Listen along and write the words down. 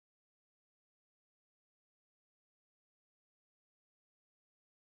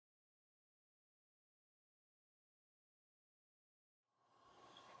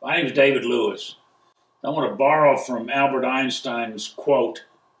My name is David Lewis. I want to borrow from Albert Einstein's quote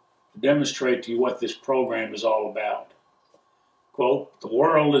to demonstrate to you what this program is all about. Quote, "The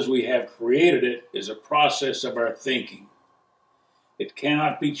world as we have created it is a process of our thinking. It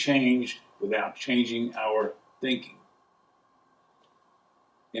cannot be changed without changing our thinking."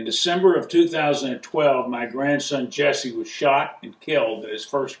 In December of 2012, my grandson Jesse was shot and killed in his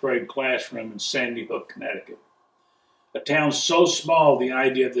first grade classroom in Sandy Hook, Connecticut. A town so small the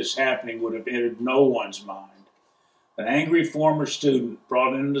idea of this happening would have entered no one's mind. An angry former student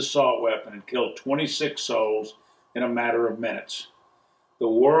brought in an assault weapon and killed 26 souls in a matter of minutes. The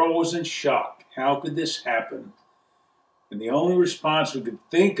world was in shock. How could this happen? And the only response we could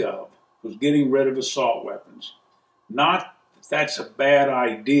think of was getting rid of assault weapons. Not that that's a bad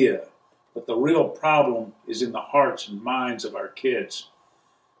idea, but the real problem is in the hearts and minds of our kids.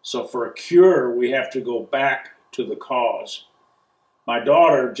 So for a cure, we have to go back to the cause. My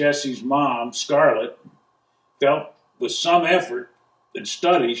daughter, Jesse's mom, Scarlett, felt with some effort and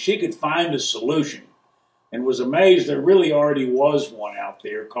study she could find a solution and was amazed there really already was one out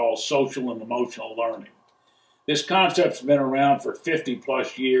there called social and emotional learning. This concept's been around for 50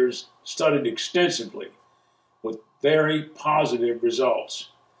 plus years, studied extensively with very positive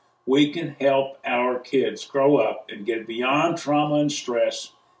results. We can help our kids grow up and get beyond trauma and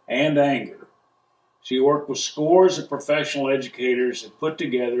stress and anger. She worked with scores of professional educators and put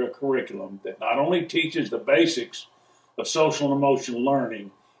together a curriculum that not only teaches the basics of social and emotional learning,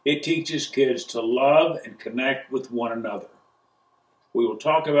 it teaches kids to love and connect with one another. We will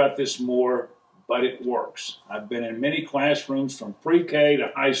talk about this more, but it works. I've been in many classrooms from pre-K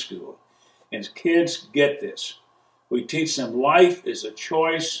to high school, and kids get this. We teach them life is a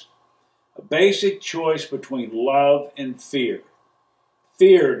choice, a basic choice between love and fear.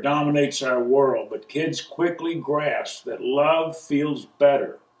 Fear dominates our world, but kids quickly grasp that love feels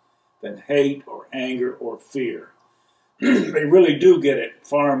better than hate or anger or fear. They really do get it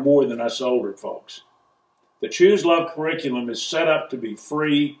far more than us older folks. The Choose Love curriculum is set up to be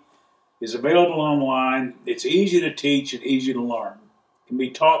free, is available online, it's easy to teach and easy to learn. It can be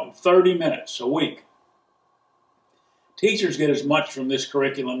taught in 30 minutes a week. Teachers get as much from this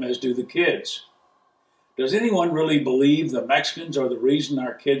curriculum as do the kids. Does anyone really believe the Mexicans are the reason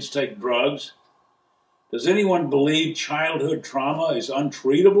our kids take drugs? Does anyone believe childhood trauma is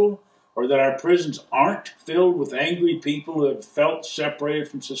untreatable, or that our prisons aren't filled with angry people who have felt separated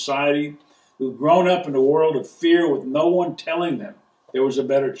from society, who've grown up in a world of fear with no one telling them there was a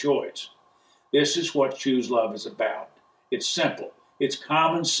better choice? This is what Choose Love is about. It's simple, it's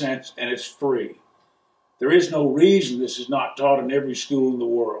common sense, and it's free. There is no reason this is not taught in every school in the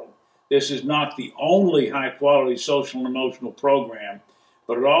world. This is not the only high-quality social and emotional program,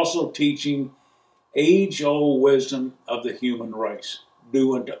 but it's also teaching age-old wisdom of the human race.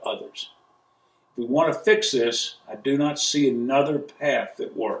 Do unto others. If we want to fix this, I do not see another path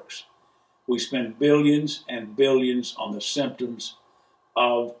that works. We spend billions and billions on the symptoms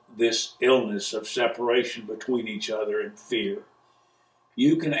of this illness of separation between each other and fear.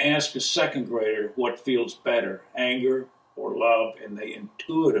 You can ask a second grader what feels better, anger or love, and they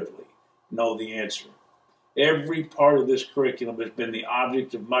intuitively know the answer. Every part of this curriculum has been the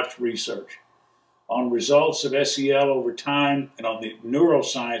object of much research on results of SEL over time and on the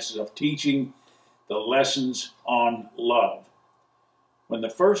neurosciences of teaching the lessons on love. When the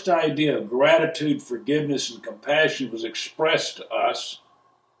first idea of gratitude, forgiveness, and compassion was expressed to us,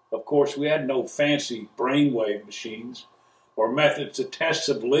 of course, we had no fancy brainwave machines or methods to test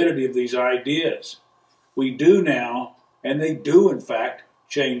the validity of these ideas. We do now, and they do, in fact,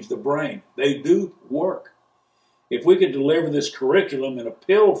 change the brain. They do work. If we could deliver this curriculum in a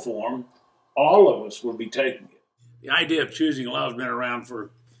pill form, all of us would be taking it. The idea of choosing love has been around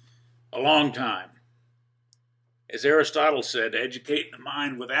for a long time. As Aristotle said, educating the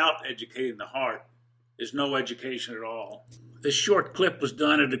mind without educating the heart is no education at all. This short clip was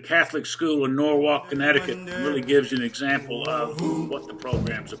done at a Catholic school in Norwalk, Connecticut. It really gives you an example of what the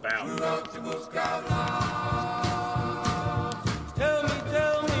program's about.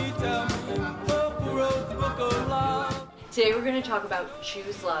 Today we're going to talk about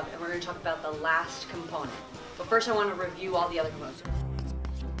Choose Love, and we're going to talk about the last component. But first I want to review all the other components.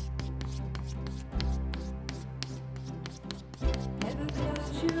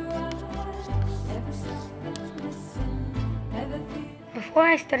 Before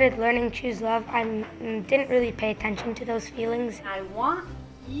I started learning Choose Love, I didn't really pay attention to those feelings. I want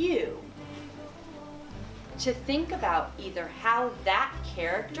you to think about either how that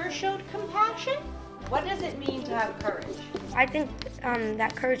character showed compassion. What does it mean to have courage? I think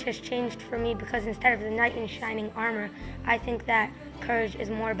that courage has changed for me because instead of the knight in shining armor, I think that courage is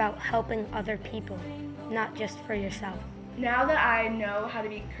more about helping other people, not just for yourself. Now that I know how to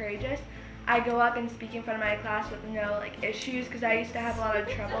be courageous, I go up and speak in front of my class with no issues, because I used to have a lot of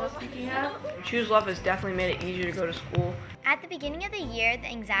trouble speaking up. Choose Love has definitely made it easier to go to school. At the beginning of the year, the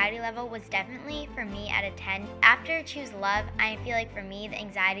anxiety level was definitely, for me, at a 10. After Choose Love, I feel like for me, the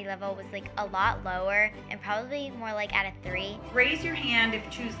anxiety level was a lot lower and probably more at a 3. Raise your hand if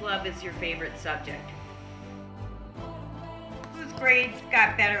Choose Love is your favorite subject. Whose grades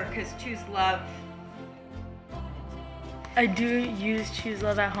got better because Choose Love? I do use Choose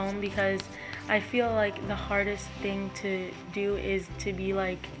Love at home because I feel like the hardest thing to do is to be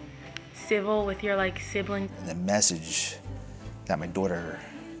civil with your siblings. The message that my daughter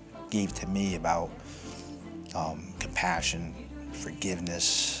gave to me about compassion,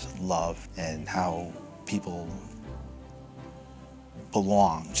 forgiveness, love, and how people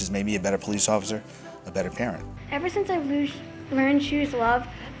belong just made me a better police officer, a better parent. Ever since I've learned Choose Love,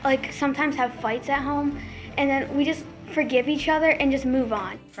 sometimes have fights at home, and then we just forgive each other and just move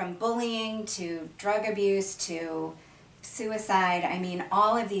on. From bullying to drug abuse to suicide, I mean,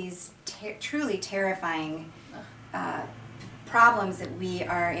 all of these truly terrifying problems that we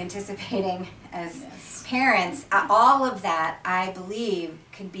are anticipating as parents, all of that, I believe,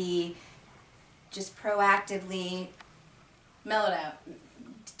 could be just proactively mellowed out,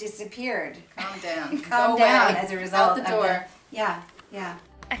 disappeared, calm down, calm down as a result out the door. of yeah.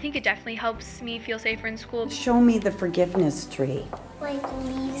 I think it definitely helps me feel safer in school. Show me the forgiveness tree.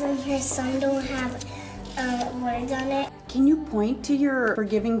 Leaves in here, some don't have words on it. Can you point to your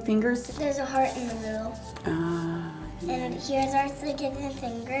forgiving fingers? There's a heart in the middle. And here's our forgiving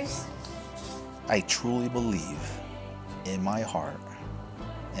fingers. I truly believe in my heart,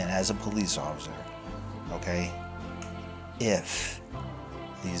 and as a police officer, okay, if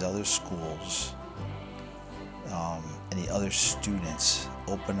these other schools and the other students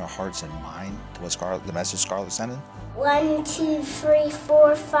open their hearts and mind to what the message Scarlett's sending. 1, 2, 3,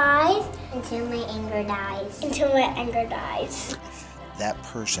 4, 5. Until my anger dies. Until my anger dies. If that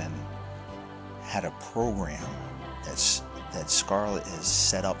person had a program that Scarlett is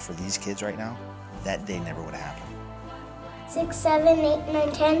set up for these kids right now, that day never would have happened. 6, 7, 8,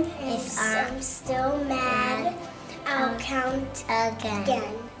 9, 10. If I'm still mad, I'll count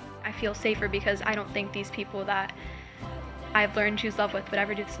again. I feel safer because I don't think these people that I've learned Choose Love with would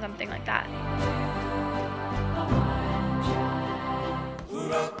ever do something like that.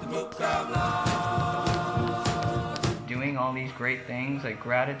 Doing all these great things like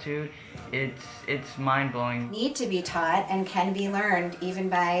gratitude, it's mind-blowing. Need to be taught and can be learned even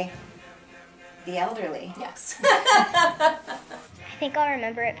by the elderly. Yes. I think I'll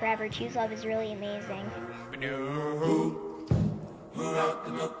remember it forever. Choose Love is really amazing.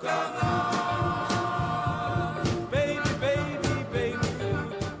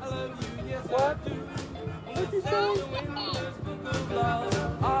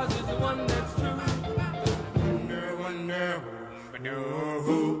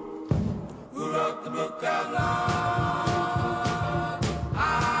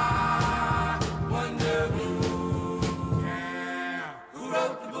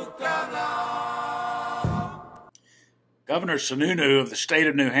 Governor Sununu of the state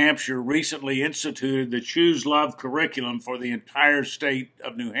of New Hampshire recently instituted the Choose Love curriculum for the entire state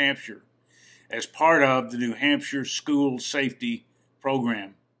of New Hampshire as part of the New Hampshire School Safety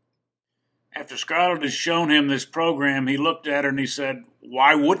Program. After Scarlett had shown him this program, he looked at her and he said,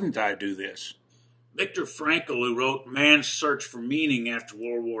 "Why wouldn't I do this?" Viktor Frankl, who wrote Man's Search for Meaning after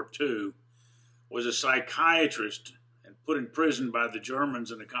World War II, was a psychiatrist and put in prison by the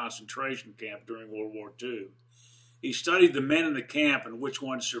Germans in a concentration camp during World War II. He studied the men in the camp and which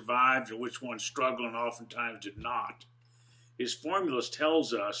ones survived and which ones struggled and oftentimes did not. His formula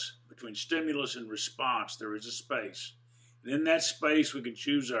tells us between stimulus and response there is a space. And in that space we can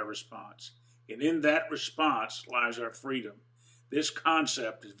choose our response. And in that response lies our freedom. This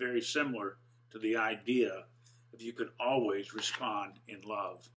concept is very similar to the idea that you can always respond in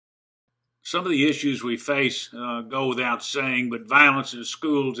love. Some of the issues we face go without saying, but violence in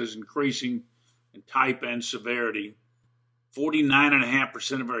schools is increasing in type and severity.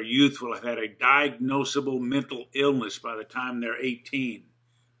 49.5% of our youth will have had a diagnosable mental illness by the time they're 18,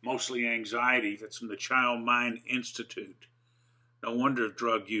 mostly anxiety. That's from the Child Mind Institute. No wonder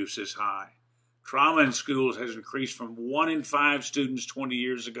drug use is high. Trauma in schools has increased from 1 in 5 students 20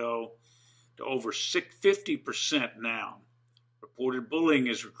 years ago to over 50% now. Reported bullying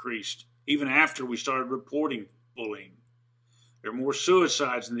has increased even after we started reporting bullying. There are more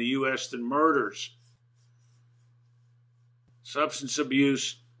suicides in the U.S. than murders. Substance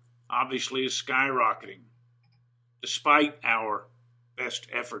abuse obviously is skyrocketing, despite our best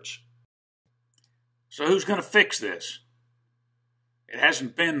efforts. So who's going to fix this? It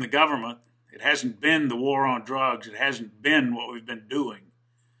hasn't been the government. It hasn't been the war on drugs. It hasn't been what we've been doing.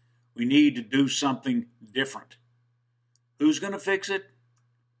 We need to do something different. Who's going to fix it?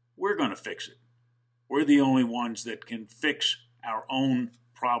 We're going to fix it. We're the only ones that can fix our own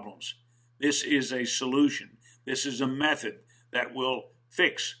problems. This is a solution. This is a method that will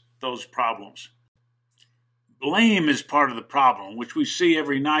fix those problems. Blame is part of the problem, which we see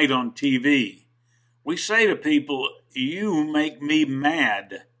every night on TV. We say to people, "You make me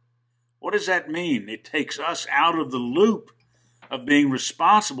mad." What does that mean? It takes us out of the loop of being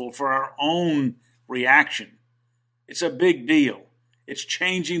responsible for our own reaction. It's a big deal. It's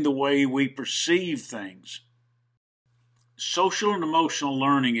changing the way we perceive things. Social and emotional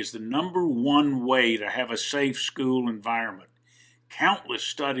learning is the number one way to have a safe school environment. Countless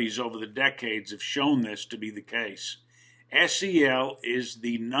studies over the decades have shown this to be the case. SEL is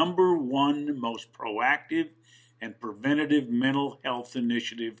the number one most proactive and preventative mental health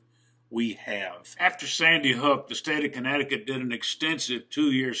initiative we have. After Sandy Hook, the state of Connecticut did an extensive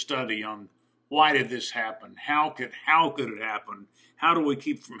 2-year study on why did this happen? How could it happen? How do we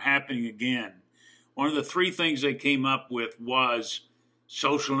keep it from happening again? One of the 3 things they came up with was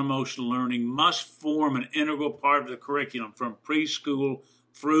social and emotional learning must form an integral part of the curriculum from preschool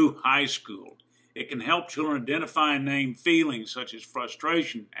through high school. It can help children identify and name feelings such as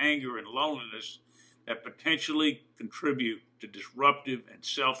frustration, anger, and loneliness that potentially contribute to disruptive and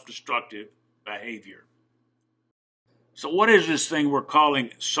self-destructive behavior. So what is this thing we're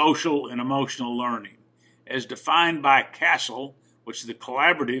calling social and emotional learning? As defined by CASEL, which is the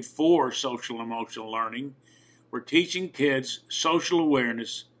Collaborative for Social and Emotional Learning, we're teaching kids social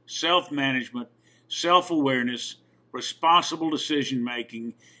awareness, self-management, self-awareness, responsible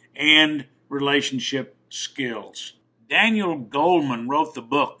decision-making, and relationship skills. Daniel Goleman wrote the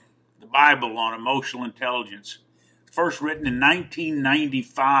book, The Bible on Emotional Intelligence, first written in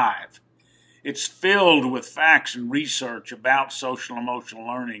 1995. It's filled with facts and research about social and emotional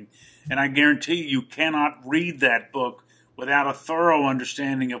learning, and I guarantee you cannot read that book without a thorough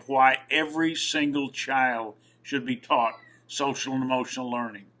understanding of why every single child should be taught social and emotional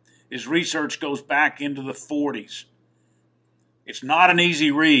learning. His research goes back into the 40s. It's not an easy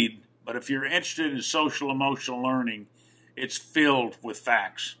read, but if you're interested in social and emotional learning, it's filled with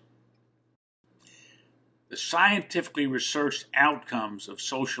facts. The scientifically researched outcomes of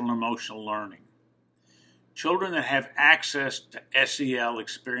social and emotional learning. Children that have access to SEL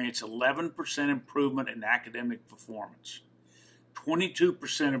experience 11% improvement in academic performance,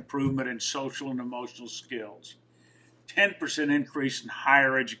 22% improvement in social and emotional skills, 10% increase in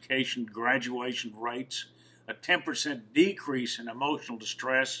higher education graduation rates, a 10% decrease in emotional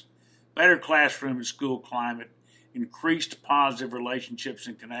distress, better classroom and school climate, increased positive relationships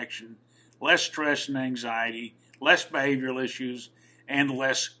and connection, less stress and anxiety, less behavioral issues, and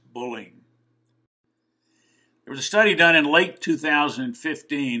less bullying. There was a study done in late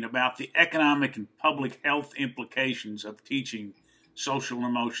 2015 about the economic and public health implications of teaching social and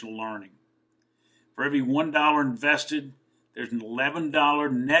emotional learning. For every $1 invested, there's an $11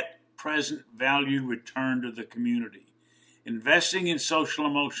 net present value return to the community. Investing in social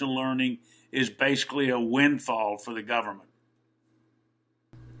and emotional learning is basically a windfall for the government.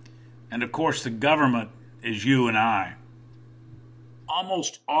 And of course, the government is you and I.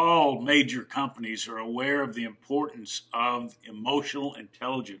 Almost all major companies are aware of the importance of emotional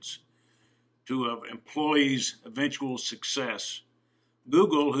intelligence to an employee's eventual success.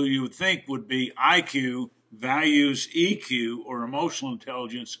 Google, who you would think would be IQ, values EQ or emotional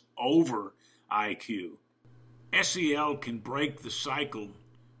intelligence over IQ. SEL can break the cycle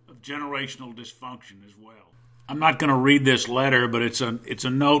of generational dysfunction as well. I'm not going to read this letter, but it's a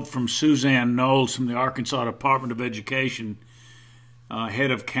note from Suzanne Knowles from the Arkansas Department of Education,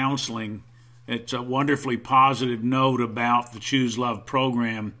 head of counseling. It's a wonderfully positive note about the Choose Love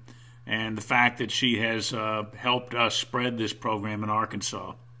program and the fact that she has helped us spread this program in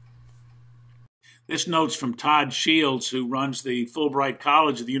Arkansas. This note's from Todd Shields, who runs the Fulbright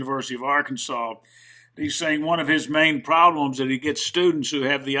College at the University of Arkansas. He's saying one of his main problems is that he gets students who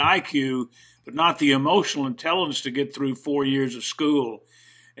have the IQ but not the emotional intelligence to get through 4 years of school.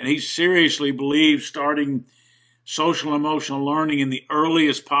 And he seriously believes starting social and emotional learning in the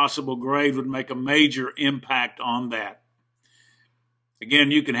earliest possible grade would make a major impact on that. Again,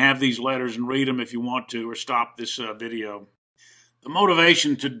 you can have these letters and read them if you want to, or stop this video. The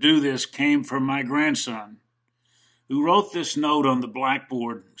motivation to do this came from my grandson, who wrote this note on the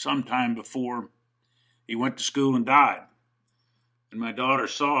blackboard sometime before he went to school and died. And my daughter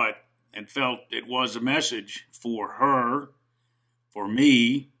saw it and felt it was a message for her For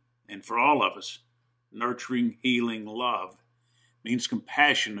me, and for all of us, nurturing, healing love means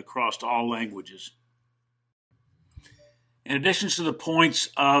compassion across all languages. In addition to the points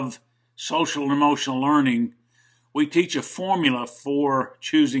of social and emotional learning, we teach a formula for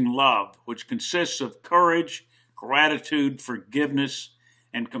choosing love, which consists of courage, gratitude, forgiveness,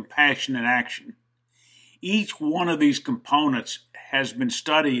 and compassion in action. Each one of these components has been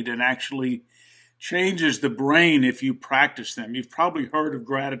studied and actually changes the brain if you practice them. You've probably heard of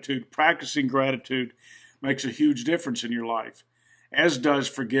gratitude. Practicing gratitude makes a huge difference in your life, as does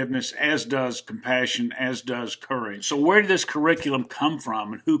forgiveness, as does compassion, as does courage. So where did this curriculum come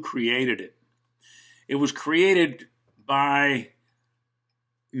from and who created it? It was created by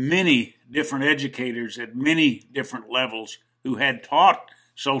many different educators at many different levels who had taught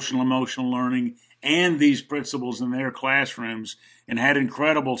social and emotional learning and these principles in their classrooms and had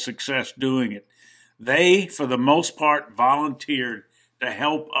incredible success doing it. They, for the most part, volunteered to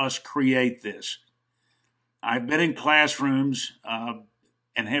help us create this. I've been in classrooms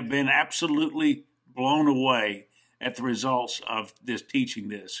and have been absolutely blown away at the results of this teaching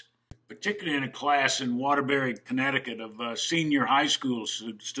this. Particularly in a class in Waterbury, Connecticut, of senior high school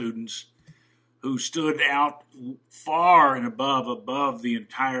students who stood out far and above the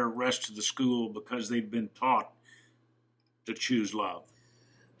entire rest of the school because they'd been taught to choose love.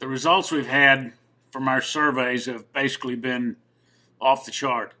 The results we've had from our surveys have basically been off the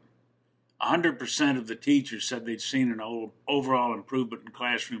chart. 100% of the teachers said they'd seen an overall improvement in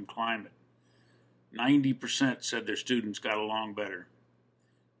classroom climate. 90% said their students got along better.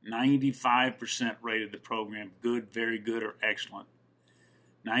 95% rated the program good, very good, or excellent.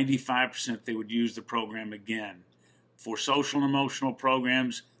 95% they would use the program again. For social and emotional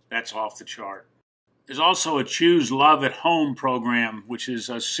programs, that's off the chart. There's also a Choose Love at Home program, which is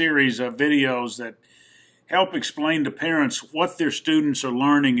a series of videos that help explain to parents what their students are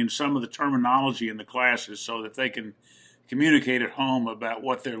learning in some of the terminology in the classes so that they can communicate at home about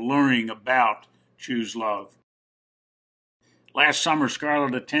what they're learning about Choose Love. Last summer,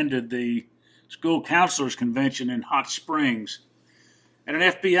 Scarlett attended the School Counselors Convention in Hot Springs, and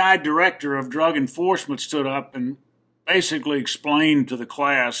an FBI director of drug enforcement stood up and basically explained to the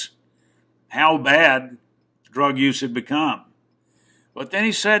class how bad drug use had become. But then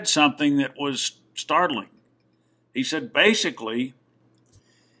he said something that was startling. He said basically,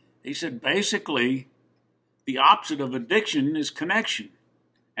 the opposite of addiction is connection,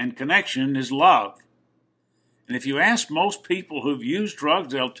 and connection is love. And if you ask most people who've used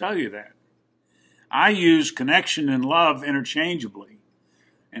drugs, they'll tell you that. I use connection and love interchangeably,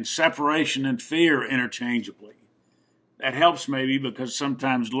 and separation and fear interchangeably. That helps maybe because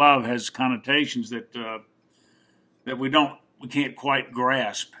sometimes love has connotations that we can't quite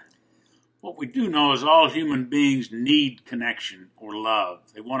grasp. What we do know is all human beings need connection or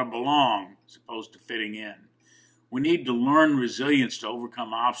love. They want to belong as opposed to fitting in. We need to learn resilience to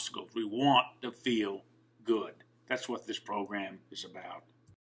overcome obstacles. We want to feel good. That's what this program is about.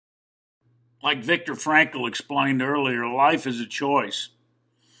 Like Viktor Frankl explained earlier, life is a choice,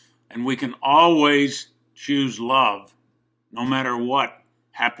 and we can always choose love no matter what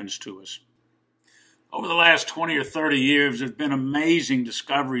happens to us. Over the last 20 or 30 years, there's been amazing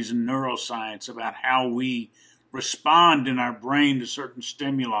discoveries in neuroscience about how we respond in our brain to certain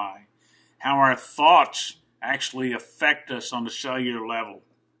stimuli, how our thoughts actually affect us on a cellular level.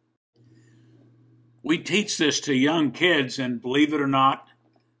 We teach this to young kids, and believe it or not,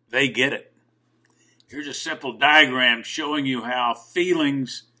 they get it. Here's a simple diagram showing you how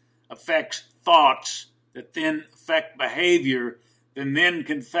feelings affect thoughts that then affect behavior, that then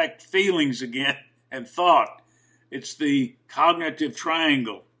can affect feelings again and thought. It's the cognitive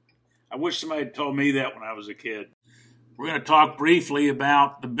triangle. I wish somebody had told me that when I was a kid. We're going to talk briefly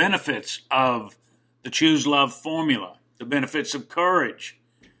about the benefits of the Choose Love formula, the benefits of courage.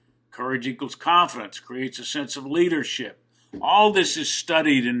 Courage equals confidence, creates a sense of leadership. All this is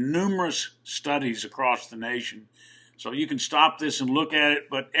studied in numerous studies across the nation. So you can stop this and look at it,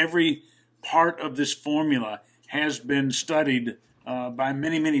 but every part of this formula has been studied by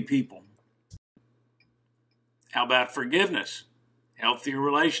many, many people. How about forgiveness? Healthier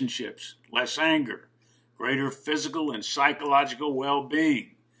relationships, less anger, greater physical and psychological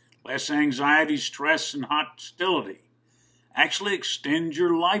well-being, less anxiety, stress, and hostility. Actually extend your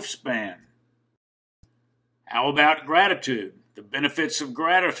lifespan. How about gratitude? The benefits of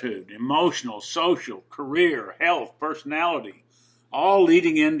gratitude, emotional, social, career, health, personality, all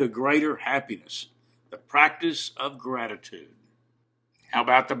leading into greater happiness. The practice of gratitude. How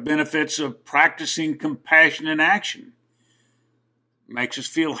about the benefits of practicing compassion in action? Makes us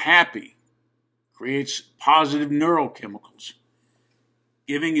feel happy, creates positive neurochemicals,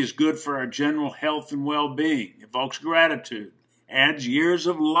 Giving is good for our general health and well-being, evokes gratitude, adds years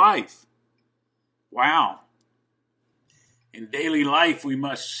of life. Wow. In daily life, we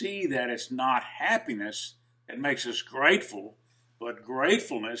must see that it's not happiness that makes us grateful, but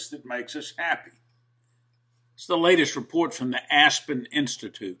gratefulness that makes us happy. It's the latest report from the Aspen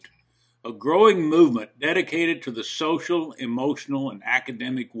Institute, a growing movement dedicated to the social, emotional, and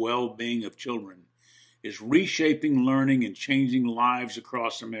academic well-being of children is reshaping learning and changing lives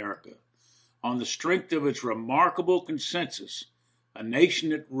across America. On the strength of its remarkable consensus, a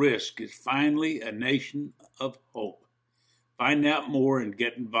nation at risk is finally a nation of hope. Find out more and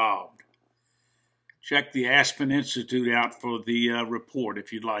get involved. Check the Aspen Institute out for the report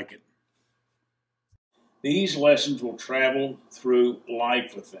if you'd like it. These lessons will travel through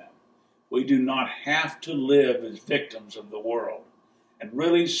life with them. We do not have to live as victims of the world, and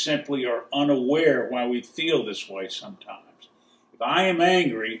really simply are unaware why we feel this way sometimes. If I am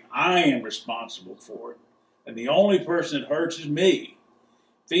angry, I am responsible for it, and the only person it hurts is me.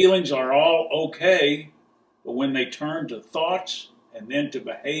 Feelings are all okay, but when they turn to thoughts and then to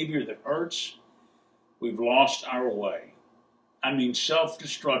behavior that hurts, we've lost our way. I mean,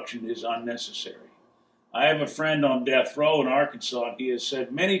 self-destruction is unnecessary. I have a friend on death row in Arkansas, and he has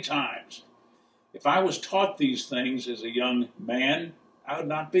said many times, if I was taught these things as a young man, I would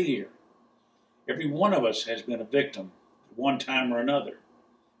not be here. Every one of us has been a victim at one time or another,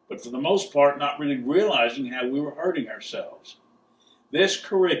 but for the most part, not really realizing how we were hurting ourselves. This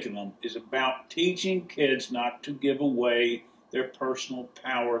curriculum is about teaching kids not to give away their personal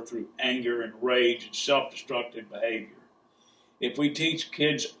power through anger and rage and self-destructive behavior. If we teach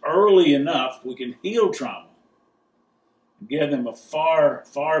kids early enough, we can heal trauma and give them a far,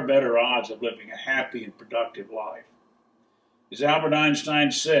 far better odds of living a happy and productive life. As Albert Einstein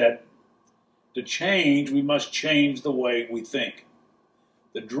said, to change, we must change the way we think.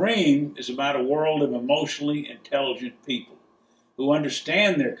 The dream is about a world of emotionally intelligent people who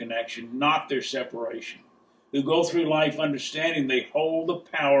understand their connection, not their separation, who go through life understanding they hold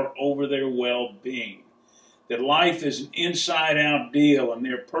the power over their well-being, that life is an inside-out deal and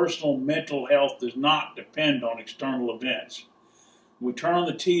their personal mental health does not depend on external events. When we turn on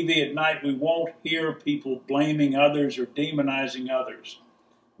the TV at night, we won't hear people blaming others or demonizing others.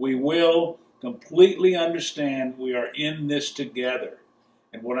 We will completely understand we are in this together,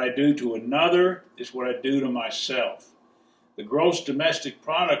 and what I do to another is what I do to myself. The gross domestic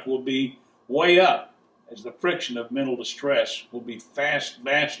product will be way up as the friction of mental distress will be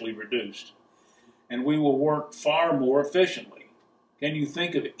vastly reduced, and we will work far more efficiently. Can you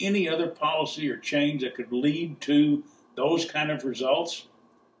think of any other policy or change that could lead to those kind of results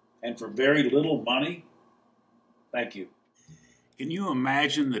and for very little money? Thank you. Can you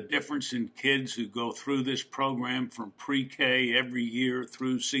imagine the difference in kids who go through this program from pre-K every year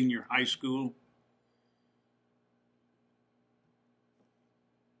through senior high school?